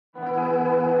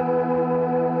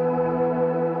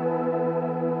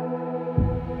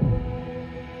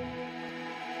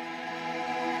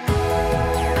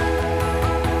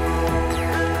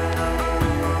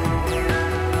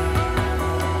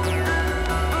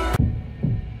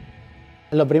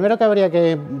Lo primero que habría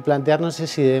que plantearnos es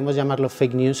si debemos llamarlo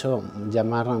fake news o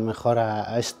llamar mejor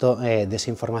a esto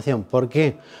desinformación. ¿Por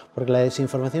qué? Porque la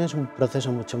desinformación es un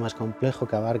proceso mucho más complejo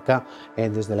que abarca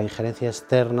desde la injerencia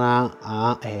externa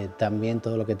a también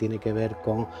todo lo que tiene que ver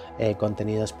con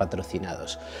contenidos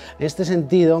patrocinados. En este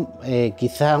sentido,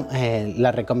 quizá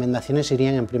las recomendaciones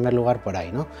irían en primer lugar por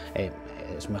ahí, ¿no?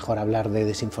 Es mejor hablar de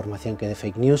desinformación que de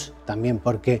fake news, también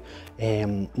porque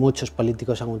muchos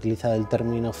políticos han utilizado el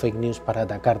término fake news para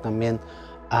atacar también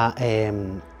a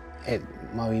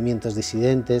movimientos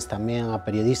disidentes, también a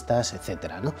periodistas,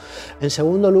 etcétera, ¿no? En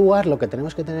segundo lugar, lo que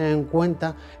tenemos que tener en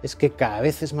cuenta es que cada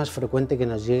vez es más frecuente que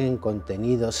nos lleguen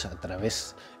contenidos a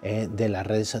través de las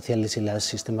redes sociales y los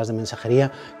sistemas de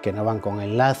mensajería que no van con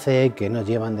enlace, que no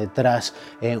llevan detrás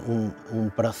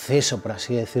un proceso, por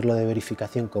así decirlo, de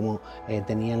verificación como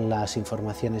tenían las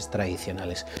informaciones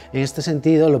tradicionales. En este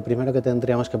sentido, lo primero que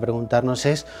tendríamos que preguntarnos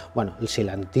es, bueno, si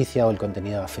la noticia o el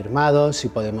contenido ha firmado, si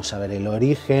podemos saber el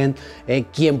origen,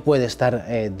 quién puede estar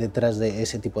detrás de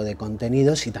ese tipo de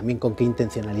contenidos y también con qué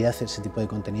intencionalidad ese tipo de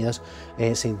contenidos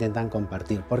se intentan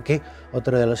compartir. Porque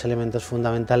otro de los elementos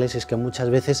fundamentales es que muchas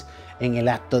veces en el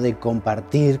acto de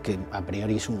compartir, que a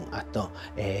priori es un acto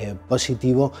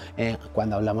positivo,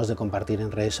 cuando hablamos de compartir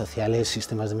en redes sociales,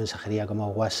 sistemas de mensajería como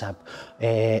WhatsApp,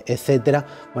 etcétera,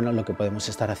 bueno, lo que podemos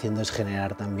estar haciendo es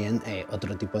generar también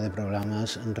otro tipo de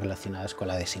programas relacionados con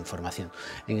la desinformación.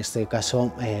 En este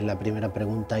caso, la primera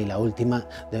pregunta y la última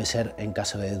debe ser, en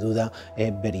caso de duda,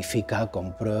 verifica,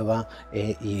 comprueba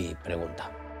y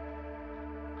pregunta.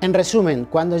 En resumen,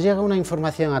 cuando llega una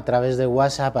información a través de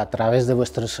WhatsApp, a través de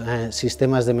vuestros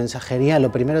sistemas de mensajería,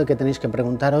 lo primero que tenéis que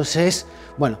preguntaros es,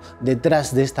 bueno,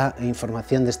 detrás de esta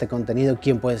información, de este contenido,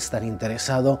 ¿quién puede estar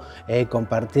interesado en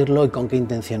compartirlo y con qué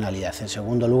intencionalidad? En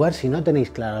segundo lugar, si no tenéis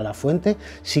clara la fuente,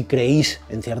 si creéis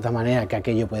en cierta manera que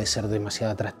aquello puede ser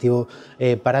demasiado atractivo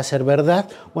para ser verdad,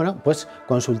 bueno, pues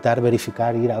consultar,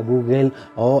 verificar, ir a Google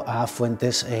o a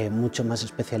fuentes mucho más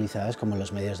especializadas como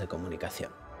los medios de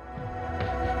comunicación.